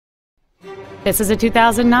This is a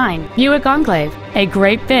 2009 Buick Enclave, a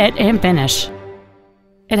great fit and finish.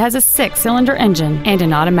 It has a 6-cylinder engine and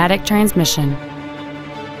an automatic transmission.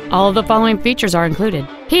 All of the following features are included: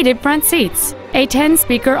 heated front seats, a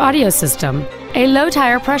 10-speaker audio system, a low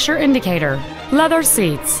tire pressure indicator, leather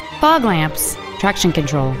seats, fog lamps, traction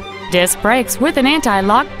control, disc brakes with an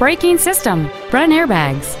anti-lock braking system, front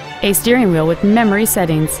airbags, a steering wheel with memory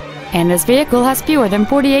settings, and this vehicle has fewer than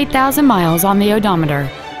 48,000 miles on the odometer.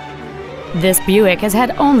 This Buick has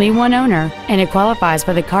had only one owner, and it qualifies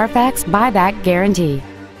for the Carfax buyback guarantee.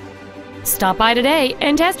 Stop by today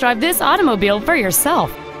and test drive this automobile for yourself.